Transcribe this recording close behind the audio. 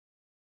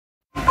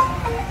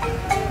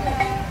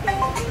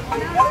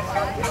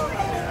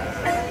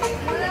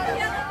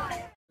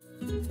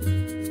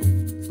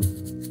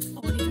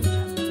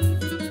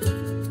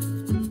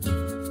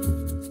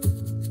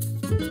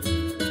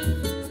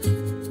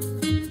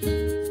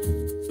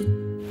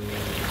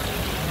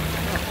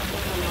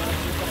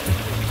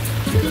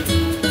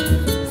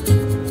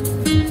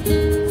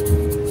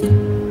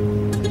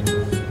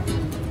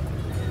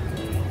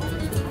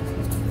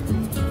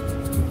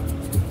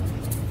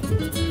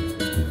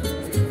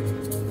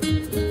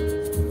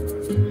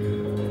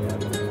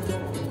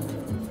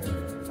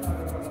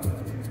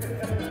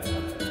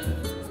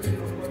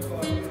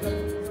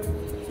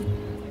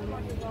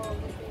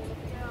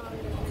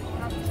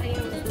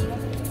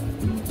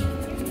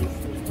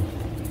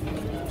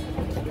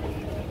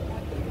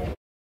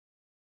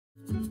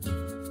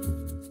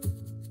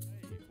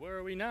Where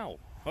are we now?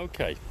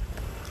 Okay,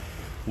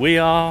 we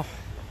are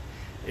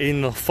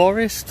in the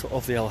forest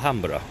of the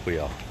Alhambra. We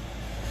are.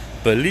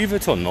 Believe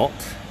it or not,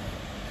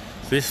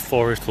 this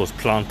forest was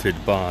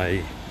planted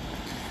by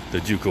the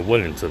Duke of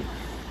Wellington.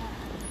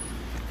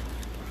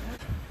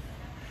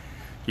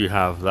 You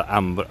have the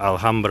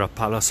Alhambra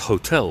Palace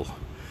Hotel.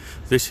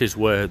 This is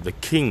where the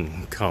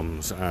king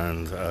comes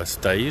and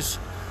stays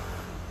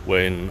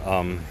when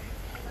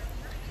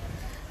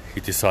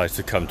he decides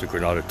to come to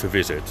Granada to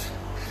visit.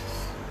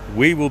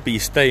 We will be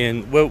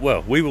staying,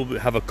 well, we will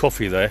have a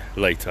coffee there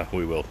later,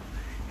 we will.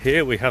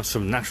 Here we have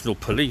some national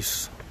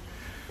police.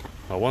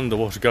 I wonder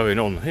what's going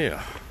on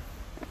here.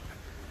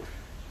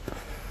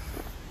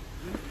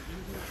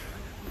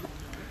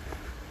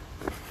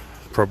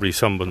 Probably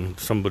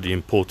somebody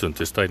important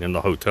is staying in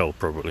the hotel,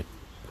 probably.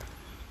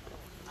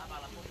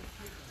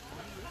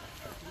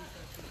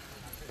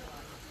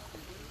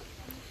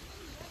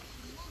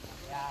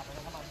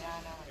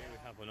 Here we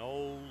have an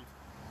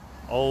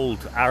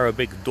old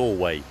Arabic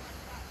doorway.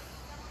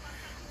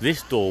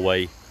 This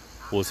doorway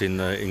was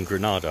in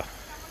Granada.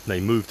 They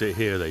moved it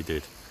here, they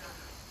did.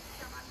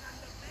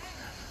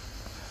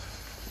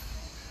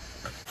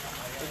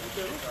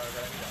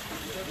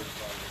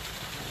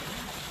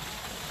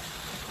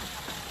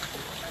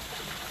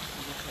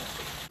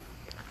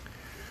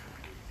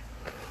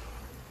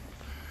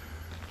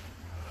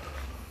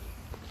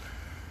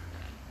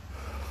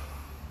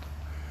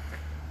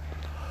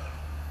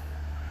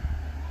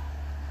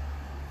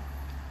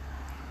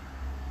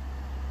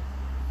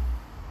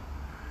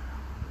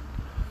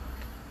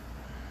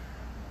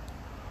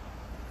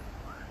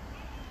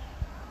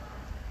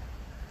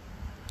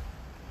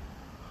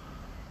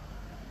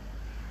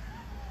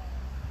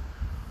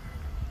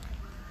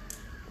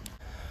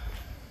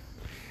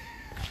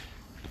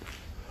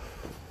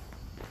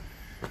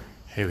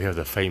 Here we have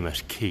the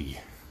famous key.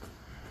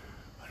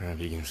 I don't know if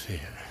you can see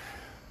it.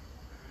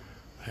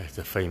 There's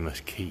the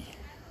famous key.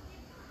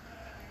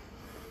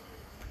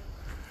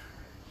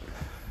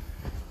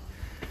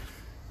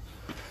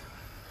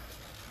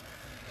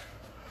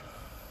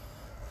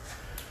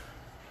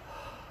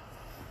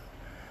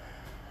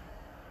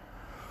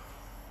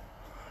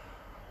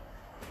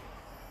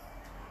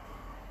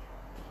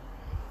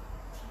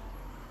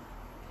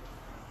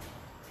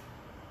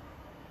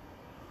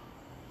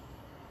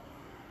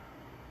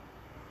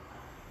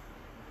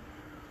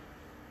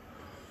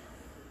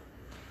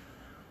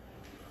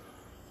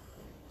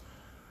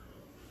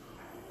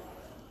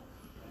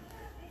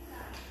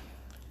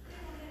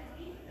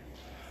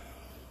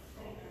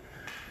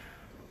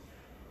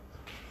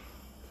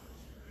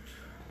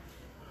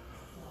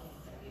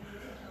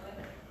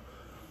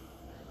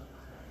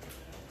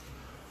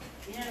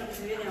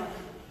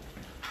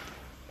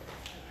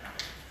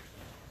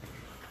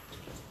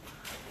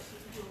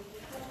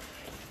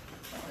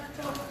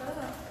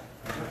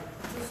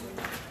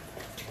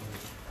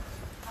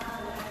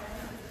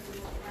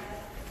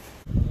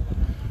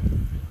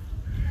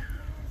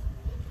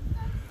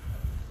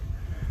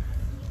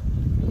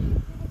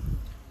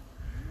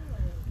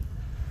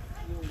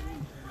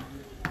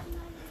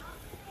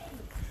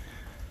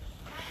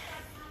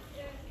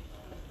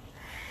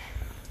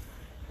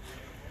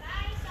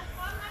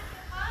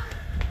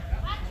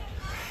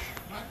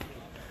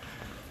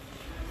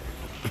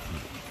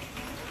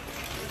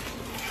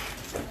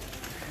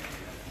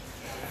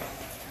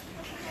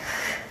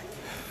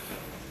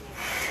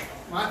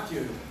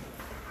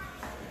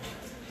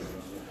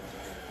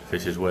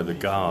 This is where the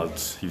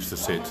guards used to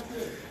sit.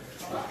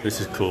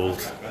 This is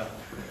called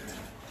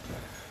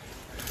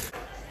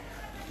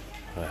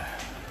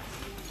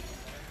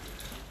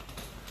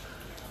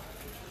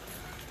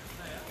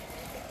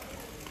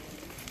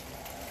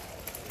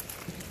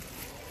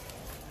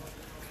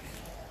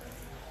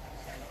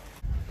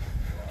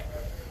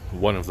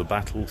one of the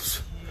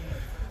battles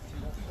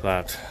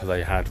that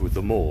they had with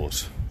the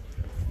Moors.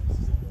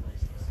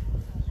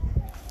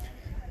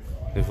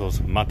 This was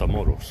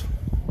Matamoros,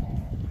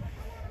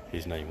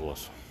 his name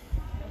was.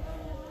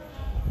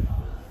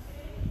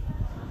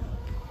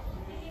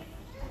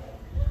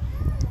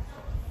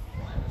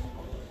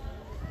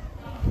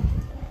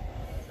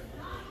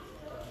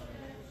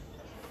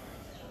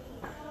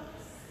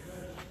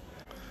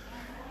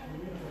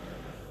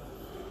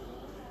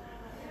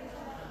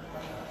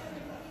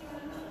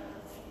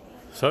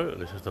 So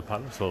this is the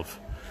palace of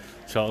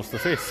Charles V.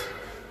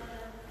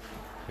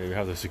 Here we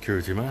have the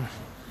security man.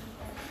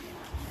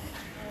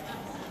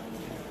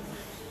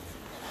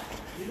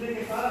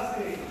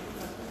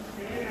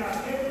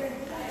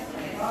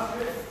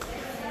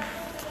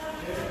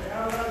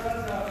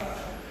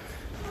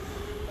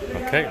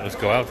 Okay, let's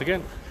go out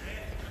again.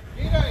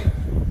 There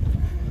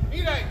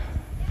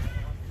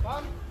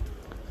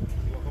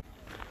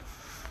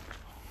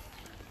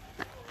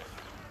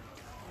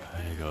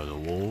you go, the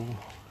wall.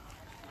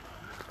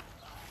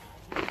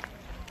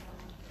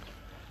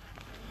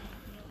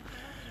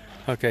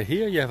 Okay,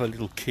 here you have a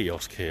little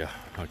kiosk here.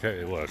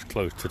 Okay, well, it's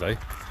closed today,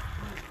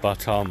 but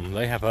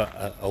they have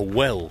a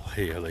well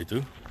here, they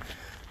do,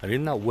 and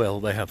in that well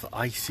they have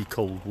icy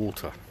cold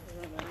water.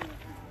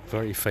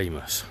 Very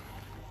famous.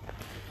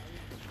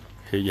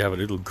 Here you have a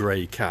little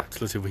grey cat.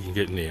 Let's see if we can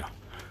get near.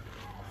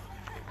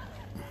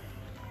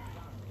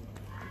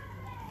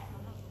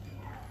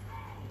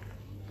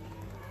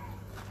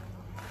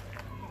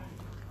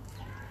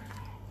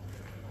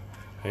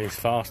 He's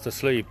fast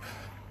asleep.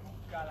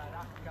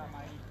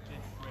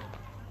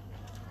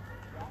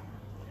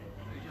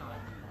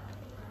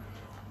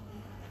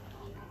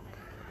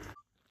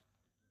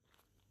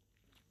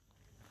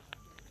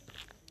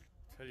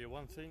 Tell you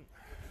one thing,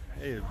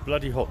 it is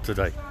bloody hot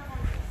today,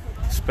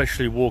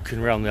 especially walking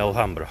around the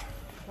Alhambra.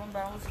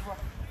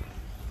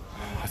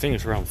 I think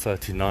it's around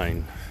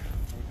 39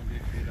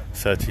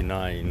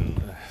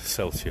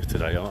 Celsius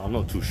today. I'm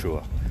not too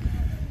sure,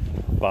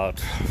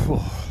 but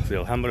the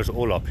Alhambra is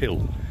all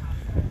uphill.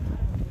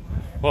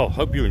 Well,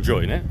 hope you're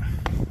enjoying it.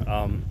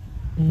 I'm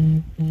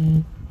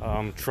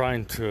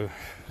trying to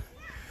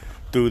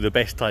do the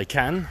best I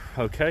can,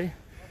 okay,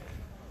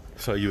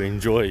 so you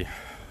enjoy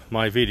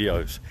my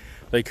videos.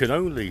 They can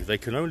only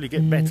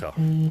get better.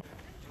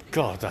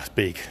 God, that's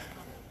big.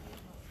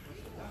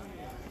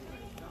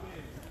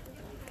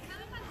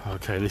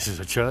 Okay, this is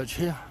a church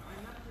here.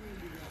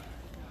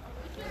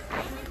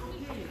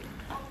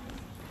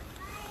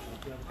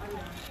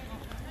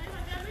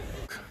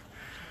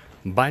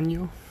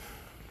 Baño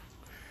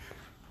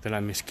de la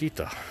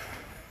Mezquita.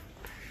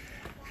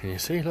 Can you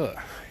see? Look.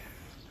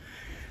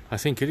 I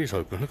think it is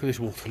open. Look at this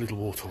water, little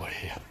waterway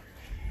here.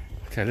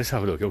 Okay, let's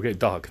have a look. It'll get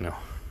dark now.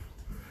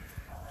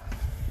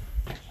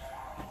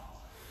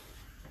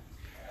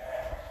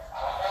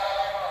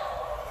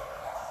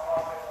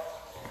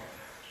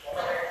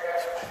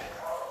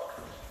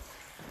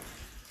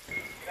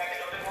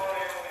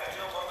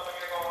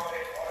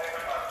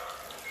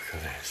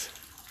 Look at this.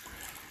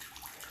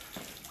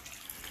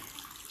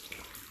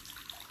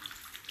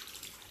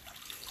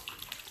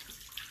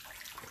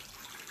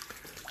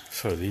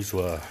 So these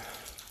were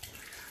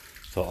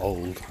the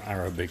old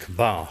Arabic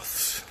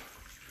baths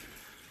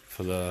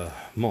for the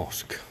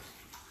mosque.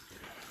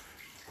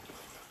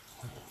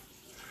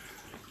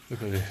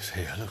 Look at this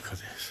here, look at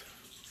this.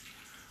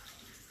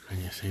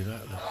 Can you see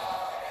that? Look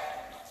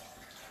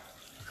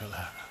at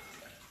that.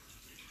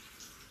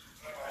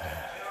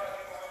 Yeah.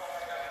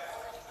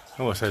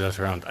 I would say that's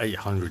around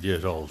 800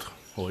 years old,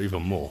 or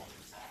even more.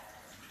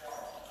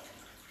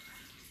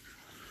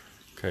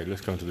 Okay,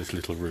 let's go into this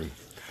little room.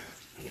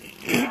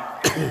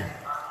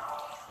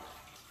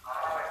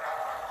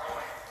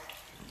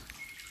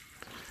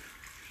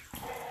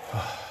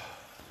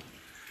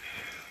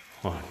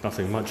 Oh,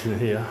 nothing much in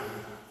here.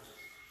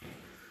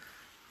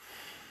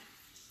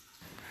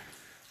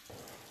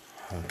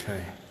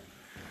 Okay.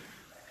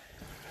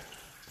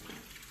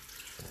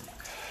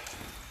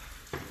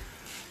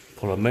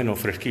 Por lo menos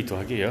fresquito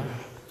aquí, ¿eh?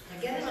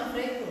 Aquí hace más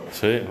fresco.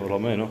 Sí, por lo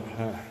menos.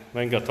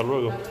 Venga, hasta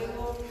luego.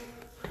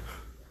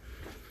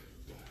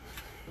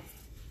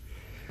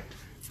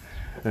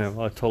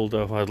 I told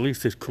her, well, at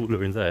least it's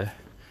cooler in there,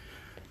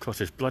 because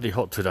it's bloody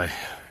hot today.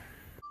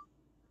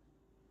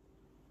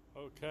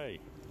 Okay,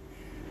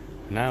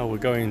 now we're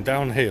going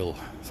downhill,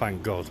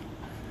 thank God.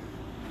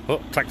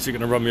 Oh, taxi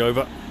gonna run me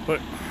over. But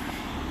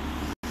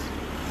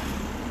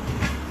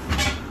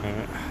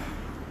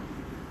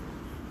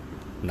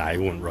nah, he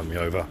won't run me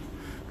over.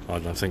 I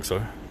don't think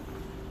so.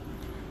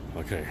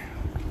 Okay,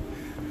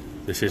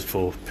 this is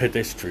for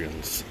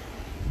pedestrians.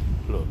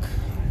 Look,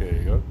 here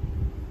you go.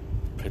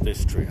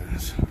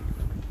 Pedestrians.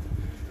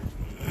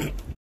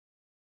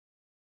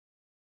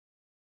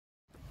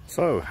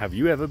 So, have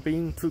you ever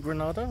been to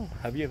Granada?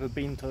 Have you ever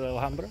been to the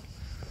Alhambra?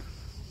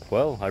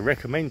 Well, I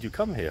recommend you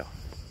come here.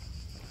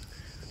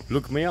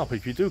 Look me up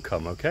if you do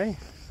come, okay?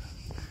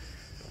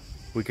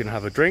 We can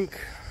have a drink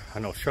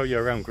and I'll show you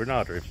around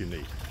Granada if you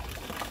need.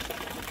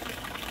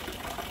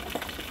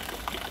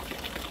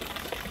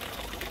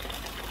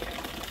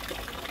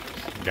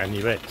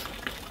 Ganivet.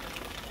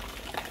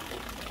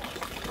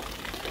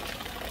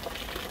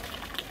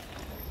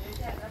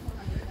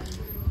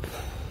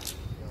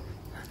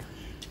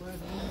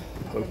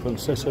 Open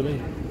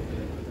sesame.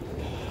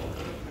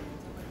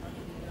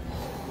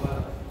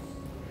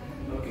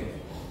 Okay.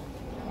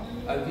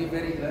 I'll be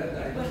very glad.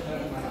 I don't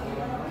have my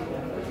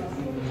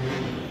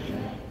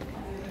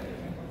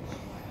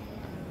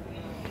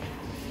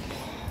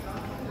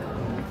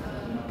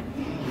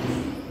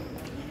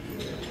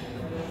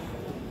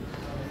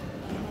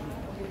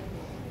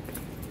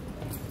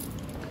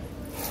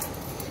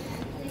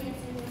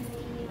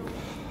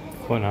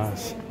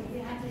Buenas.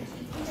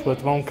 ¿Puedo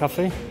tomar un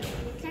café?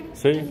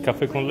 ¿Sí?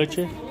 ¿Café con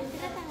leche?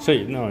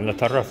 Sí, no, en la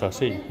terraza,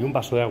 sí. Y un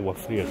vaso de agua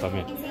fría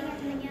también.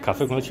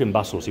 Café con leche en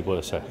vaso, si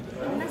puede ser.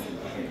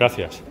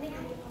 Gracias.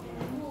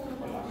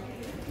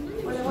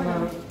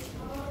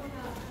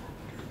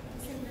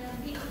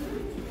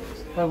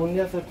 ¿Algún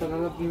día aceptará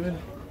la primera?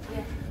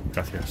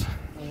 Gracias.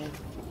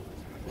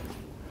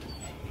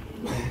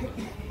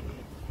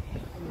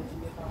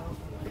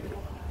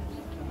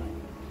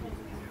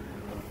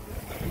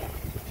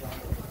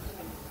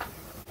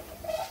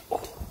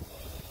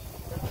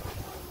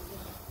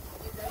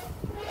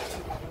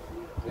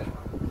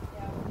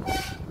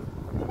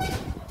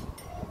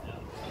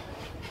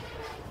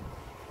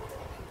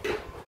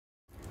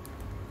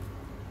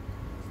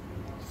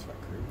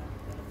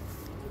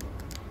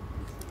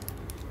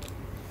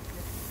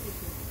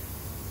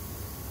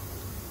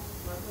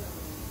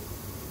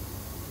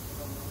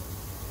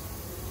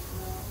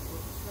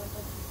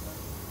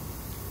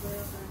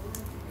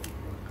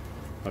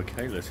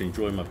 Okay, let's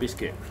enjoy my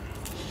biscuit.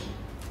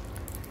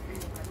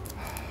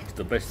 It's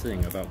the best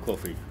thing about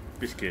coffee,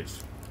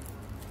 biscuits.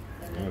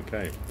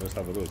 Okay, let's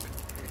have a look.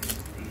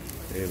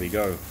 Here we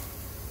go.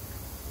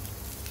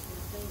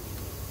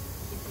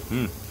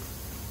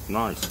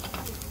 Nice.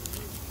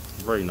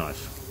 Very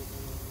nice.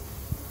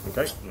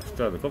 Okay, let's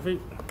stir the coffee.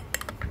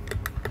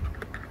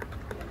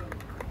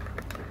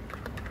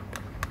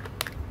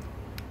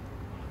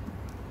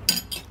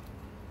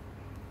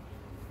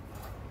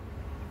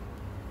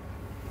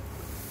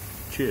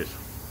 Cheers.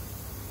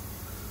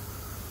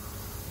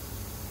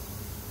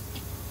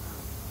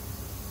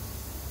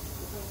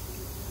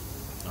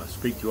 I'll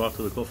speak to you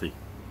after the coffee.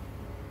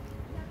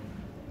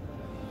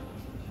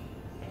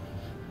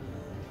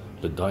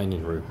 The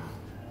dining room.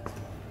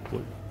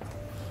 Look.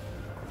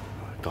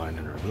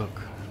 Dining room,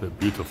 look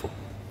beautiful.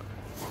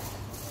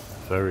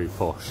 Very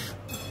posh.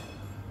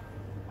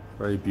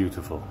 Very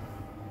beautiful.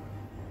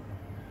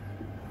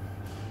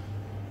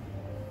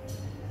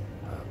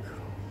 Look.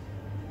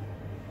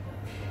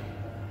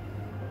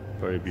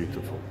 Very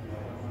beautiful.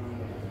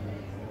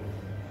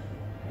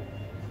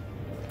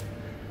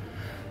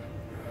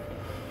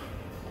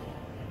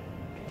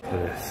 Look at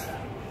this.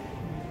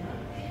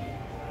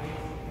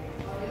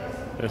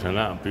 Isn't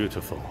that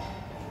beautiful?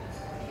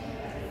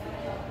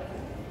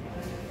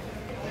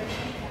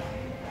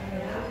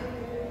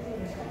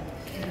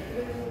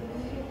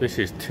 This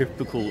is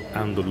typical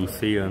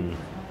Andalusian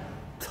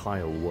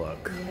tile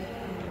work.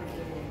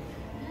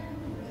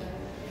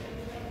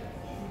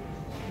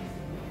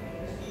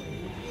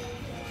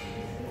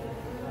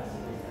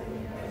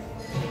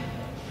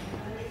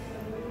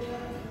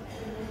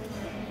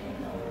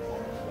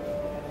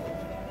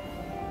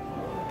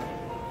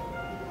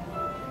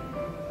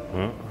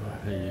 Well,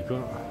 there you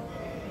go.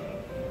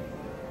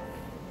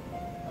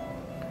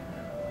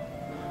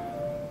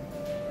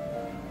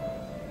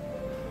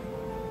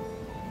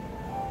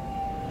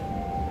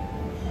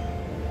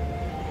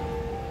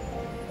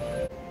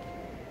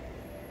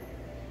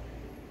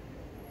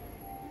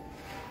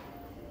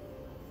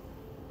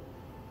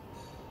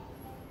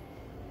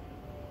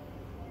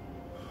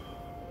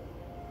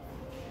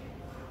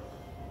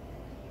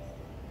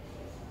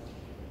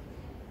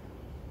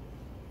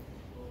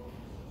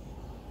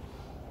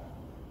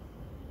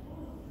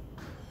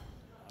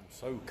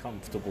 So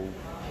comfortable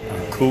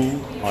and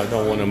cool, I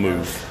don't want to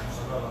move.